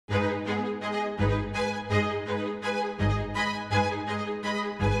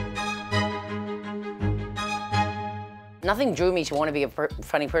nothing drew me to want to be a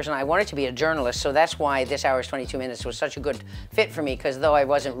funny person. I wanted to be a journalist, so that's why This Hour is 22 Minutes was such a good fit for me, because though I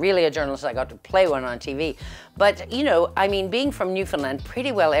wasn't really a journalist, I got to play one on TV. But, you know, I mean, being from Newfoundland,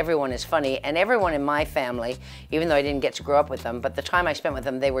 pretty well everyone is funny, and everyone in my family, even though I didn't get to grow up with them, but the time I spent with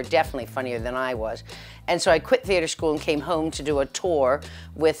them, they were definitely funnier than I was. And so I quit theater school and came home to do a tour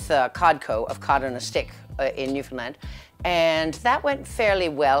with Codco of Cod on a Stick in Newfoundland. And that went fairly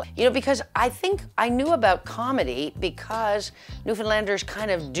well, you know, because I think I knew about comedy because Newfoundlanders kind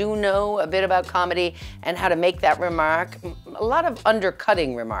of do know a bit about comedy and how to make that remark. A lot of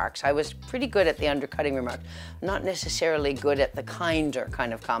undercutting remarks. I was pretty good at the undercutting remark, not necessarily good at the kinder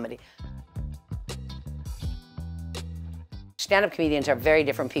kind of comedy. Stand-up comedians are very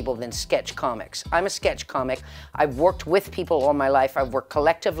different people than sketch comics. I'm a sketch comic. I've worked with people all my life. I've worked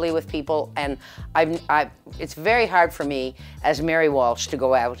collectively with people, and it's very hard for me as Mary Walsh to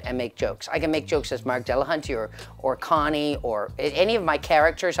go out and make jokes. I can make jokes as Mark Delahunty or Connie or any of my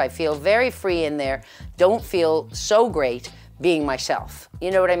characters. I feel very free in there. Don't feel so great being myself.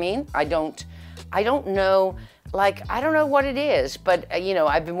 You know what I mean? I don't know. Like, I don't know what it is, but, you know,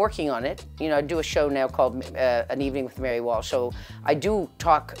 I've been working on it. You know, I do a show now called An Evening with Mary Walsh, so I do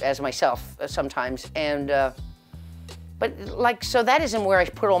talk as myself sometimes, and, but, like, so that isn't where I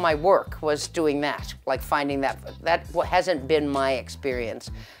put all my work, was doing that, like finding that hasn't been my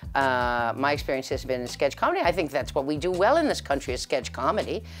experience. My experience has been in sketch comedy. I think that's what we do well in this country, is sketch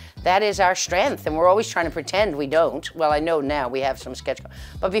comedy. That is our strength, and we're always trying to pretend we don't. Well, I know now we have some sketch,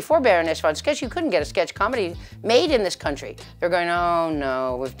 but before Baroness von Sketch, you couldn't get a sketch comedy made in this country. They're going, oh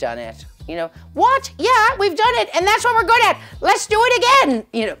no, we've done it. You know, what? Yeah, we've done it, and that's what we're good at. Let's do it again,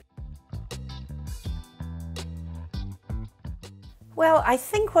 you know. Well, I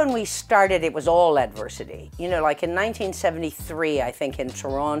think when we started, it was all adversity. You know, like in 1973, I think in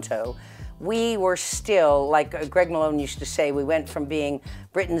Toronto, we were still, like Greg Malone used to say, we went from being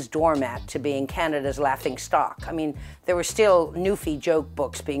Britain's doormat to being Canada's laughing stock. I mean, there were still Newfie joke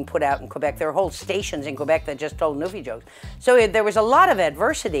books being put out in Quebec. There were whole stations in Quebec that just told Newfie jokes. So there was a lot of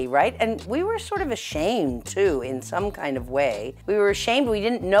adversity, right? And we were sort of ashamed, too, in some kind of way. We were ashamed we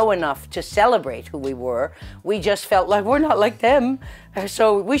didn't know enough to celebrate who we were. We just felt like we're not like them,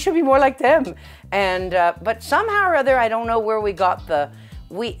 so we should be more like them. And, but somehow or other, I don't know where we got the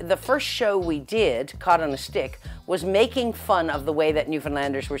first show we did, Cod on a Stick, was making fun of the way that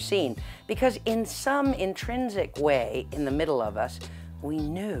Newfoundlanders were seen. Because in some intrinsic way, in the middle of us, we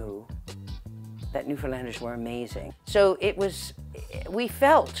knew that Newfoundlanders were amazing. So it was, we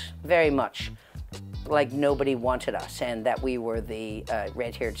felt very much like nobody wanted us, and that we were the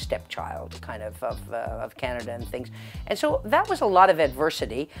red-haired stepchild kind of Canada and things. And so that was a lot of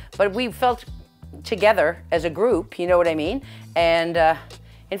adversity, but we felt together as a group, you know what I mean? And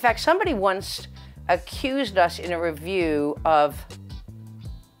in fact, somebody once accused us in a review of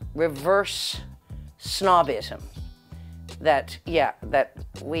reverse snobism. That, yeah, that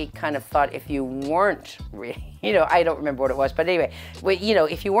we kind of thought if you weren't really, you know, I don't remember what it was, but anyway, you know,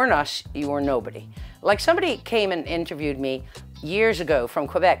 if you weren't us, you were nobody. Like somebody came and interviewed me years ago from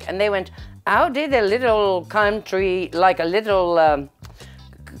Quebec, and they went, how did a little country, like a little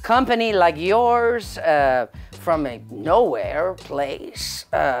company like yours, from a nowhere place,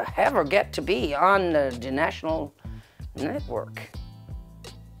 ever get to be on the national network?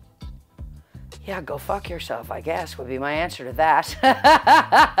 Yeah, go fuck yourself, I guess, would be my answer to that.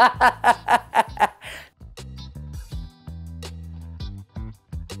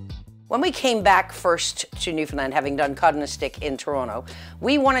 When we came back first to Newfoundland, having done Cod on a Stick in Toronto,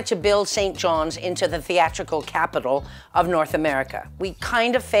 we wanted to build St. John's into the theatrical capital of North America. We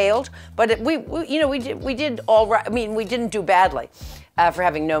kind of failed, but we did all right. I mean, we didn't do badly for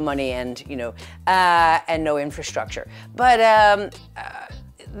having no money and, you know, and no infrastructure. But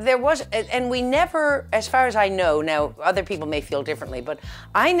there was, and we never, as far as I know, now other people may feel differently, but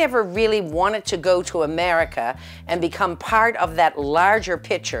I never really wanted to go to America and become part of that larger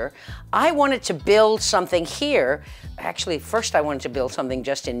picture. I wanted to build something here. Actually, first I wanted to build something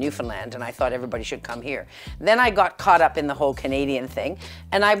just in Newfoundland, and I thought everybody should come here. Then I got caught up in the whole Canadian thing,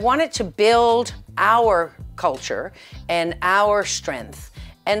 and I wanted to build our culture and our strength.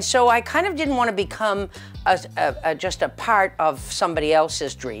 And so I kind of didn't want to become just a part of somebody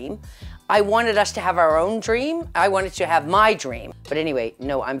else's dream. I wanted us to have our own dream. I wanted to have my dream. But anyway,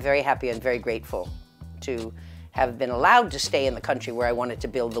 no, I'm very happy and very grateful to have been allowed to stay in the country where I wanted to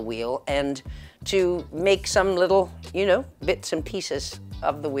build the wheel and to make some little, you know, bits and pieces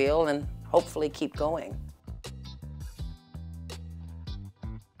of the wheel and hopefully keep going.